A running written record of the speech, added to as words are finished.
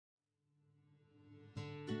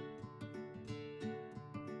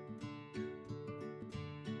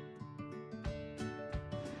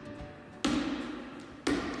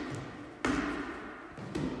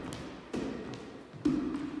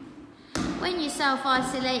when you're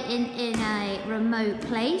self-isolating in a remote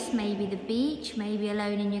place, maybe the beach, maybe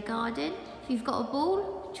alone in your garden, if you've got a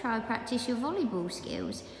ball, try and practice your volleyball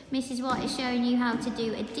skills. Mrs. White is showing you how to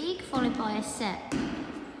do a dig followed by a set.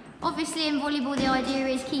 Obviously in volleyball the idea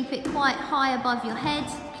is keep it quite high above your head,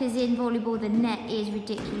 because in volleyball the net is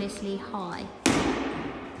ridiculously high.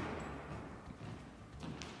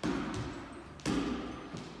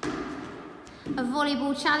 A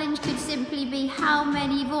volleyball challenge could simply be how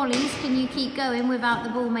many volleys can you keep going without the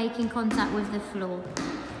ball making contact with the floor.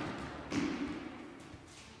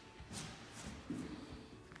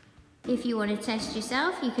 If you want to test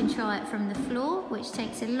yourself, you can try it from the floor, which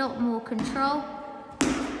takes a lot more control.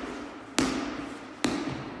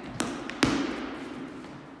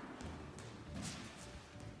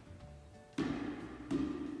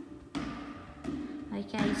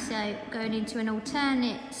 Okay, so going into an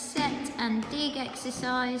alternate set and dig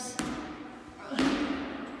exercise.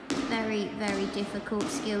 Very, very difficult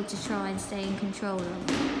skill to try and stay in control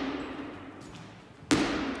of.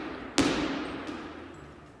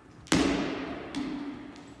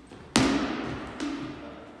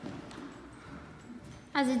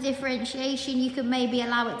 As a differentiation, you could maybe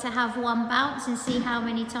allow it to have one bounce and see how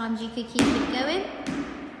many times you could keep it going.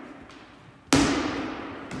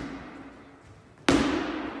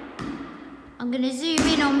 I'm going to zoom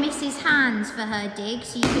in on Miss's hands for her dig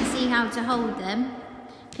so you can see how to hold them,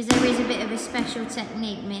 because there is a bit of a special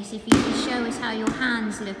technique, Miss. If you could show us how your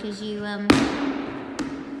hands look as you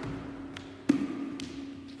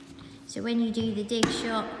so when you do the dig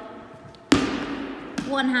shot,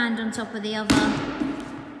 one hand on top of the other.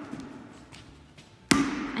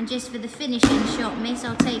 And just for the finishing shot, Miss,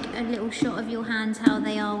 I'll take a little shot of your hands, how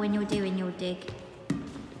they are when you're doing your dig.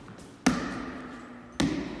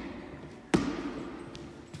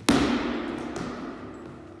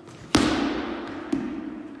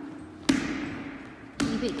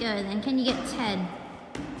 Keep it going then. Can you get 10?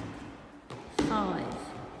 5,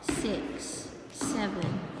 6,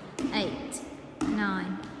 7, 8,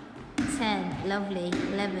 9, 10. Lovely.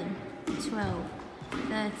 11, 12,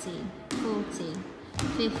 13, 14.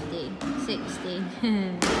 15,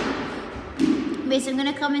 16. Miss, I'm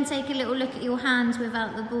going to come and take a little look at your hands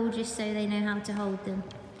without the ball just so they know how to hold them.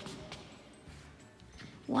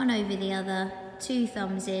 One over the other, 2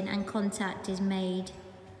 thumbs in, and contact is made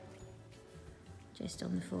just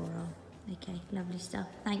on the forearm. Okay, lovely stuff.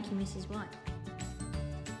 Thank you, Mrs. White.